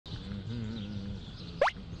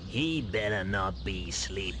He better not be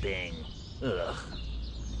sleeping. Ugh.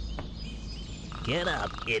 Get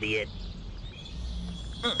up, idiot.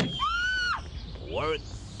 Work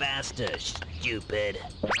faster, stupid.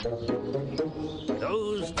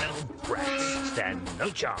 Those little brats stand no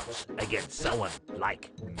chance against someone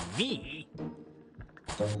like me.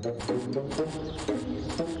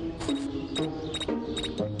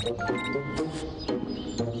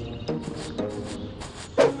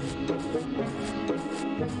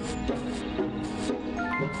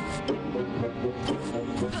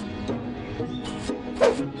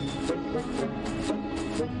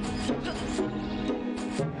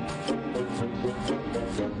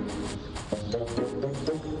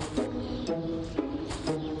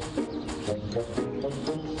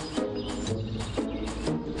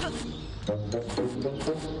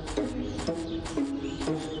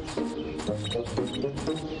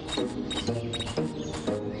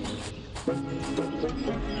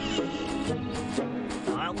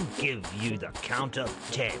 I'll give you the count of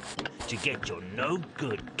 10 to get your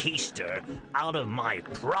no-good keister out of my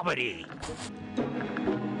property.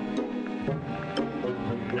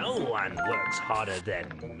 No one works harder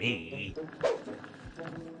than me.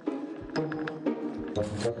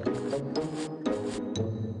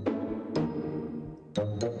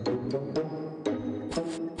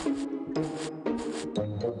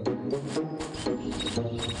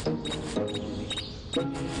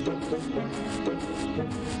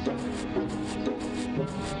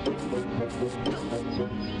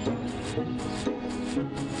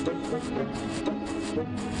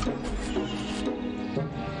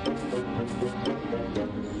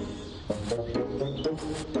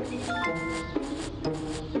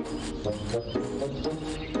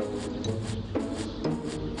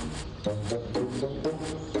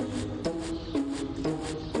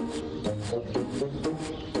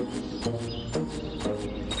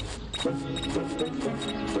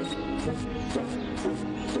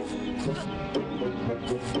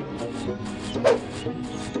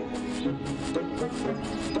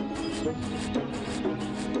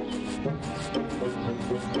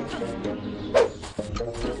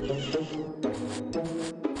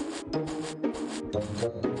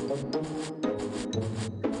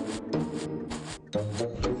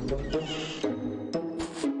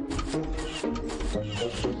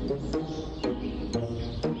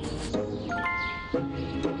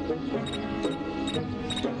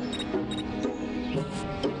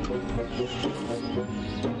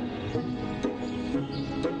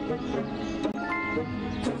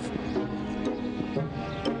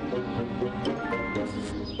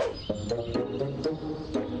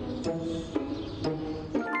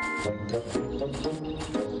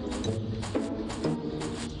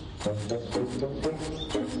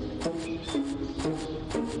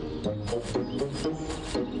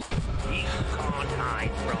 You can't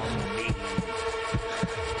hide from me.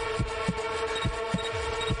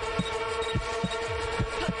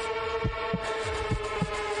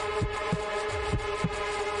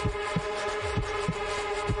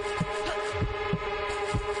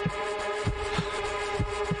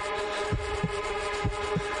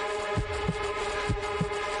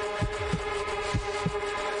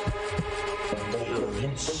 You're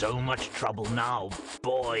in so much trouble now,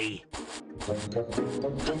 boy.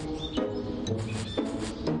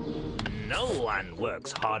 No one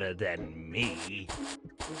works harder than me.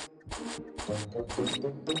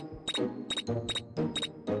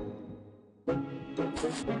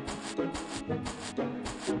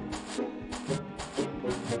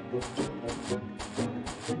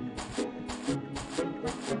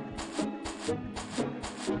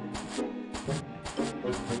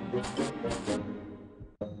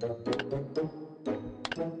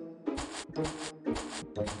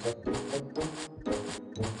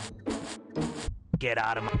 Get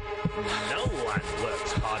out of my... No one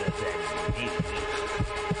works harder than me.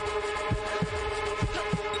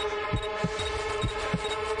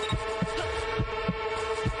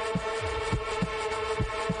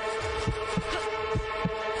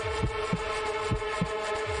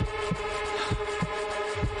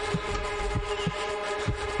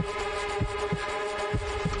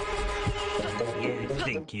 You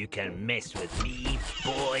think you can mess with me,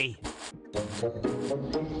 boy?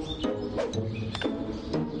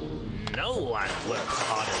 No one works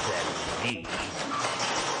harder than me.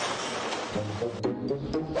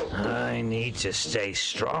 I need to stay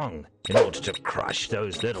strong in order to crush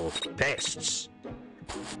those little pests.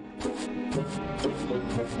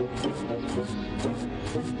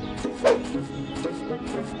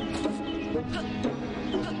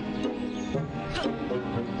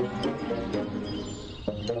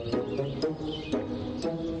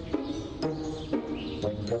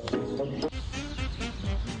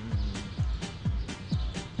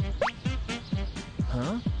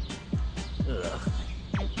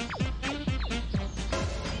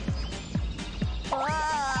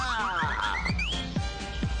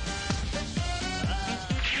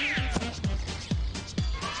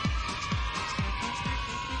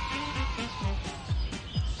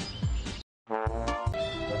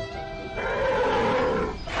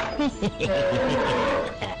 Oh,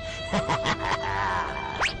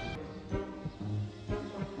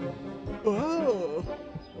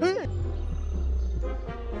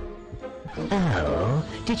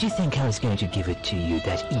 did you think I was going to give it to you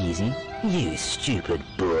that easy? You stupid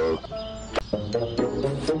bull.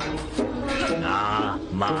 Ah,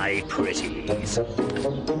 my pretties.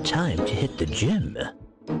 Time to hit the gym.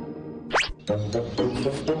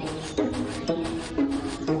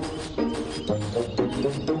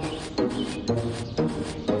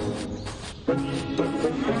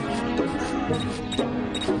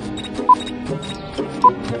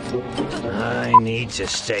 I need to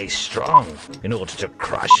stay strong in order to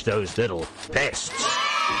crush those little pests.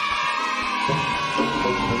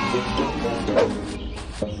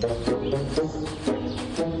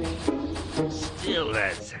 Still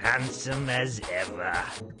as handsome as ever.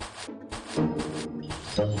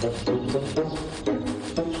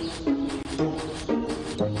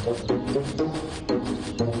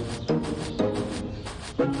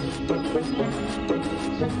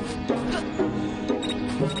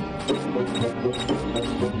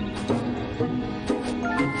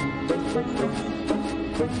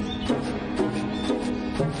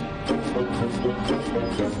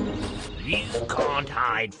 You can't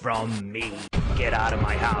hide from me. Get out of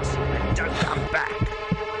my house and don't come back.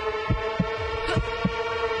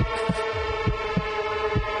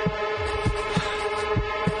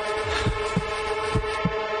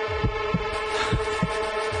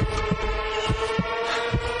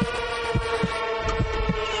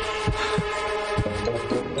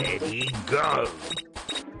 Let he go.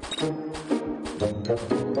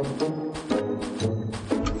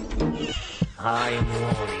 I'm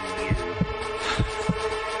warning you.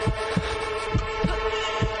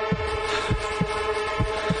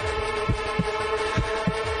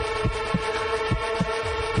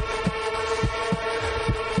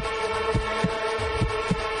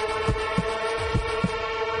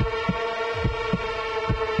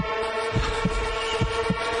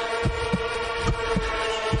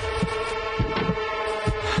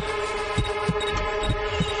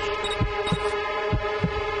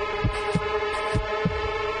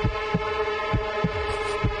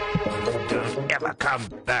 Don't ever come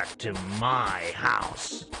back to my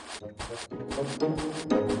house.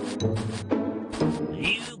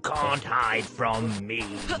 You can't hide from me.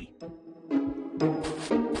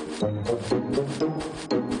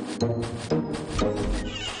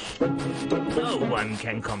 No one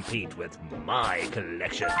can compete with my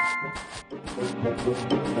collection.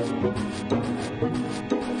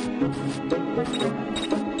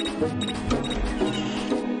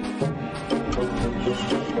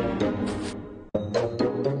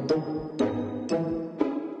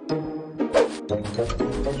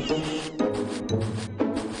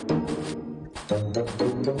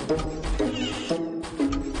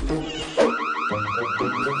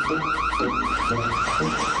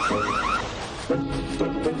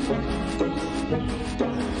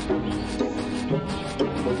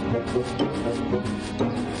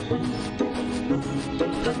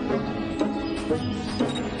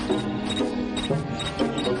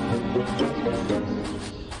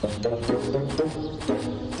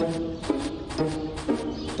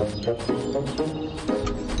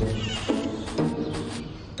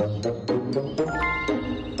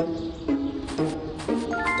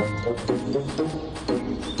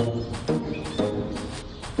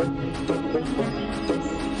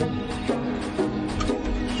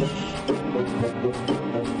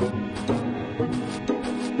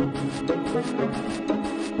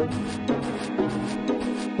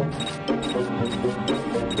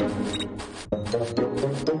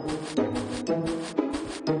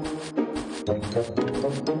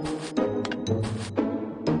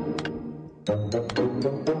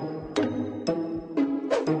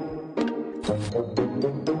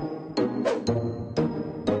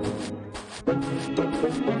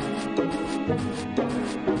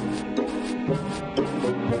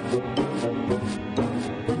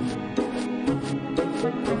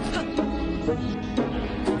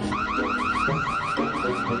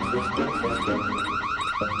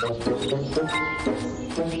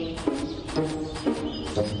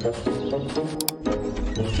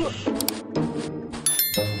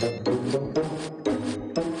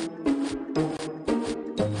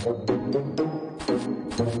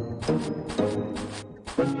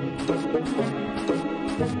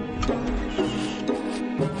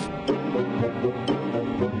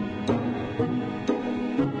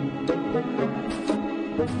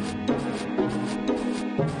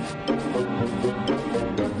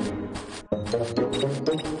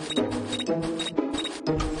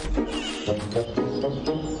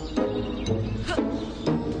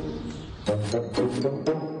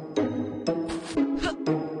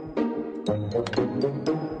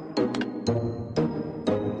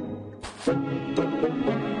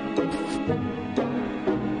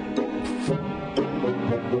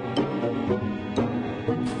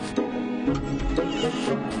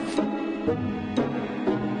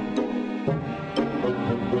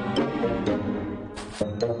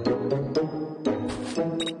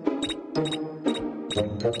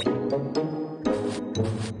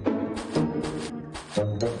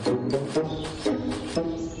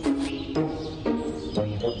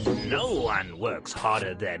 No one works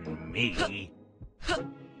harder than me.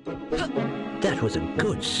 That was a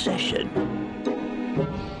good session.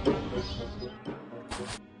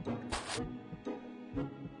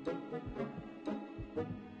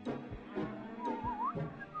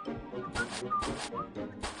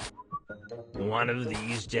 One of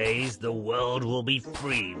these days, the world will be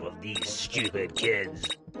free of these stupid kids.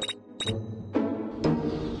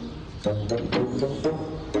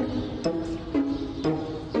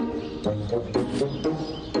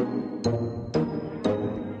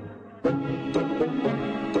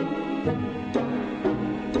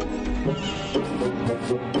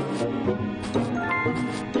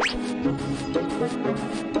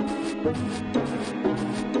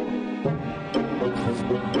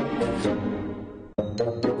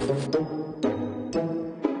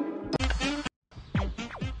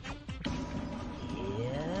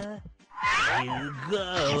 Here you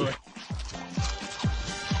go.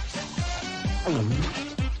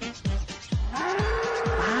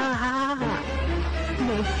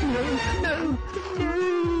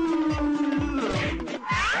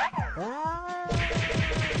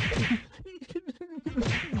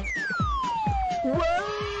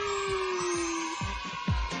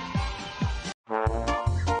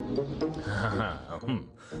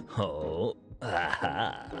 Oh,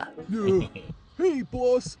 aha. Hey,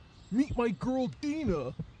 boss, meet my girl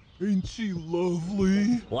Dina. Ain't she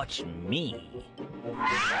lovely? Watch me.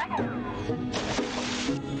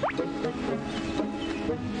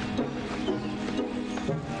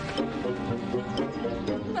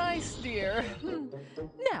 Nice, dear.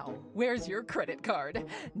 Now, where's your credit card?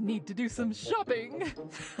 Need to do some shopping.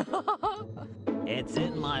 It's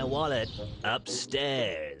in my wallet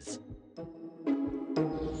upstairs.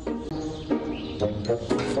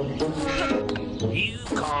 You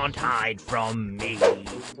can't hide from me.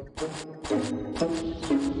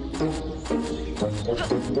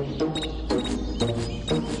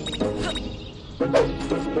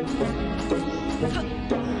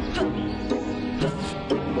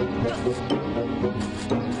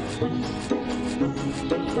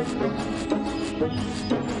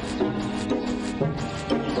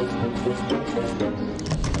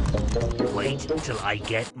 Wait till I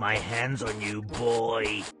get my hands on you,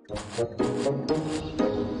 boy.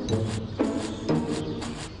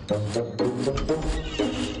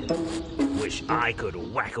 Wish I could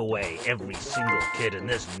whack away every single kid in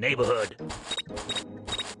this neighborhood.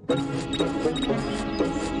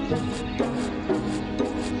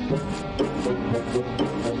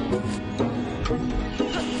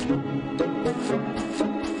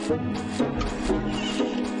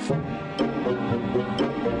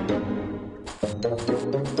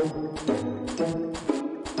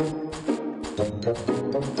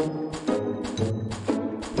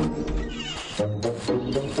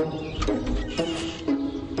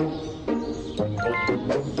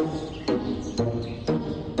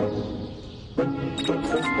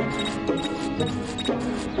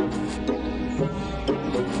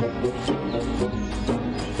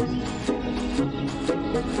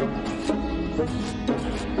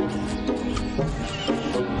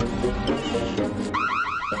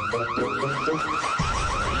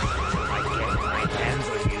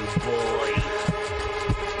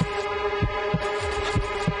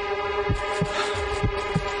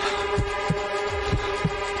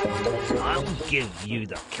 Give you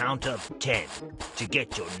the count of 10 to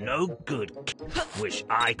get your no good. Wish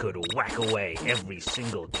I could whack away every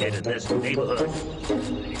single kid in this neighborhood.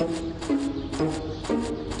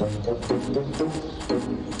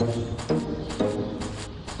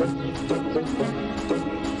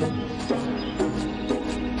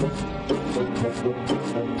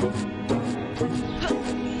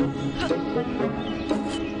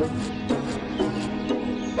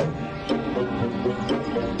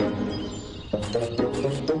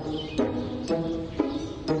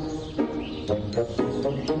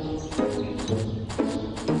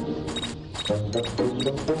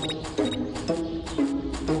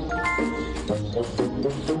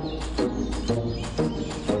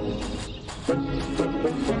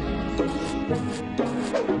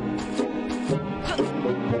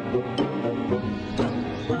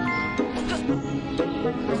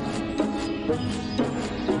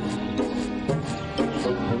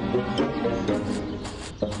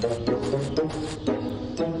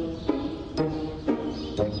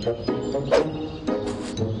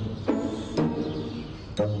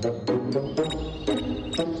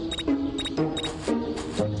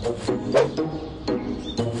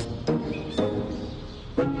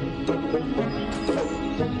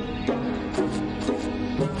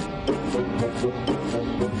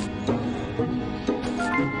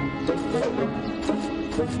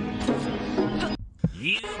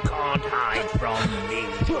 You can't hide from me.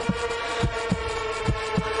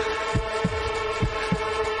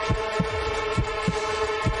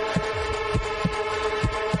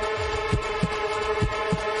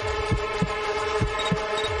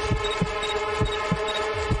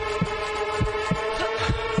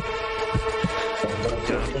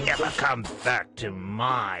 Don't ever come back to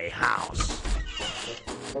my house.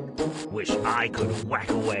 Wish I could whack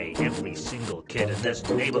away every single kid in this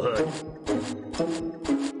neighborhood.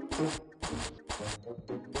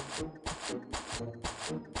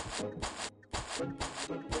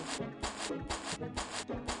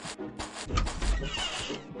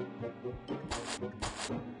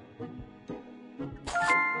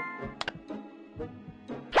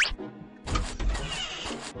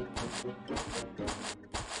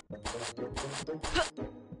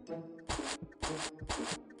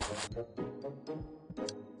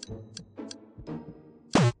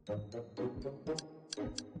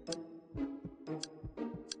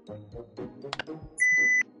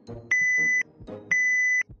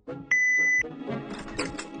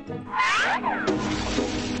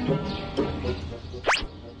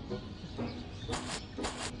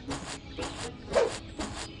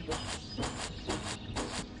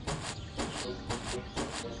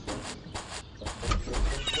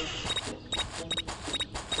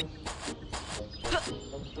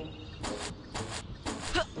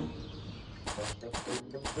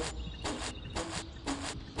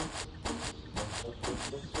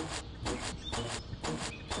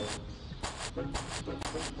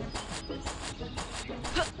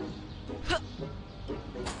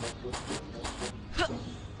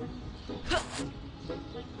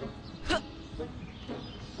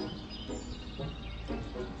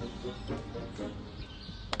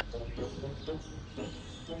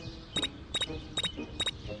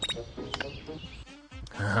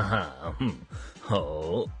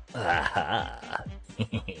 Oh, aha.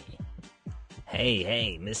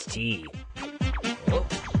 Hey, Miss T. Oh,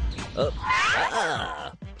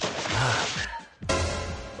 ah.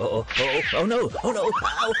 Oh no,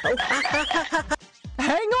 ow.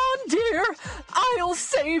 Hang on, dear. I'll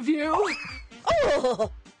save you.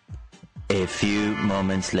 Oh. A few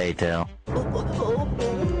moments later.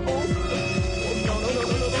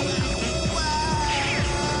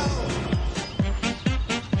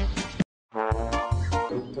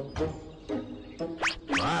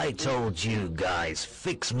 I told you guys,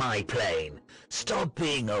 fix my plane. Stop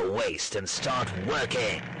being a waste and start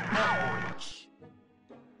working. Ouch.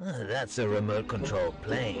 That's a remote control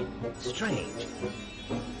plane. Strange.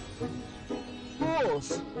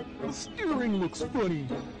 Boss, the steering looks funny.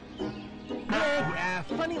 Yeah,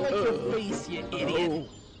 funny like your face, you idiot.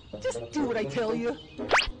 Just do what I tell you.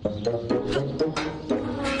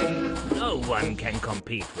 No one can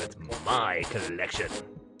compete with my collection.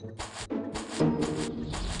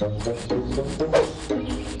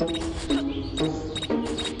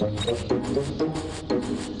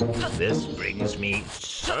 This brings me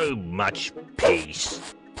so much peace.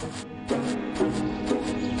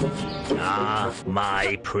 Ah,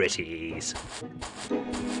 my pretties.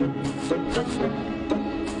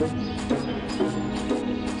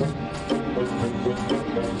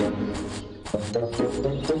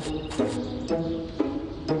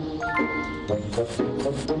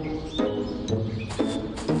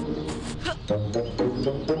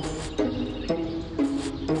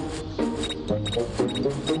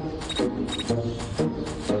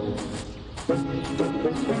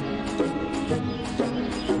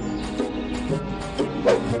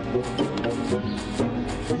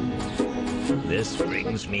 This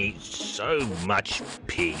brings me so much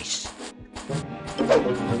peace.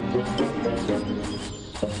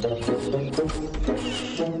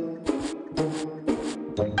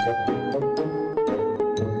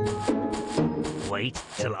 Wait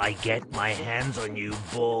till I get my hands on you,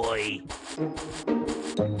 boy.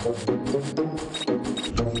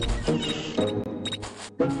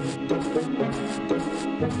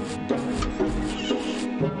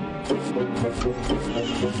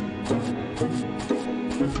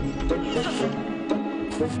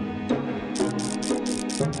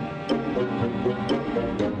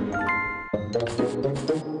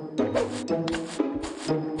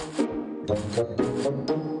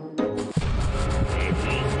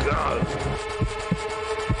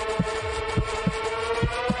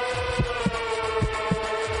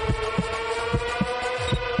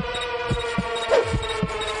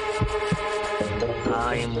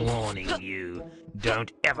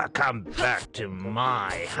 never come back to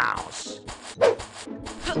my house.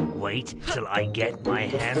 Wait till I get my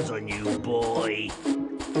hands on you, boy.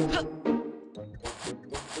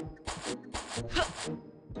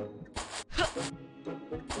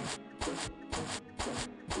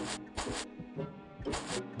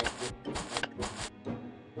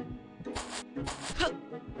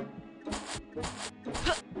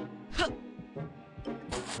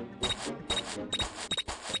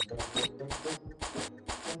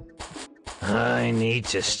 I need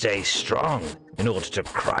to stay strong in order to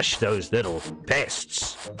crush those little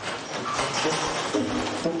pests.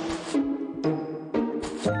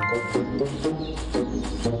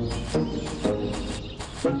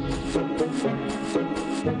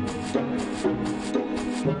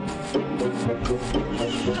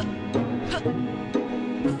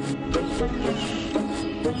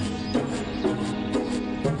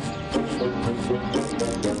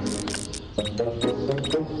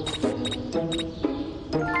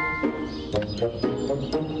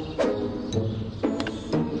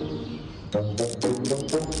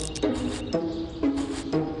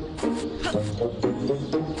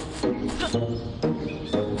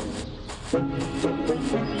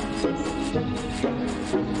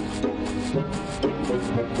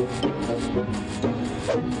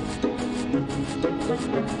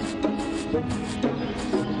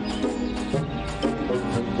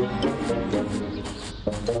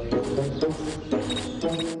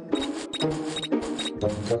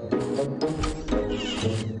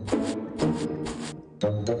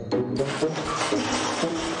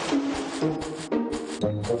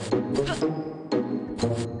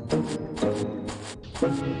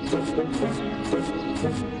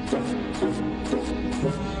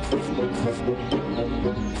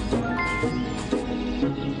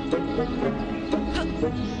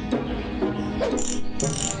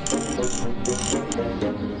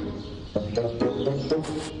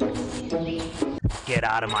 Get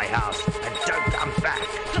out of my house and don't come back.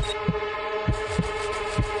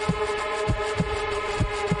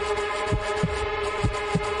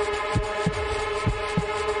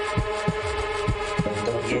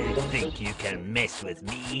 You think you can mess with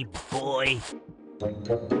me, boy?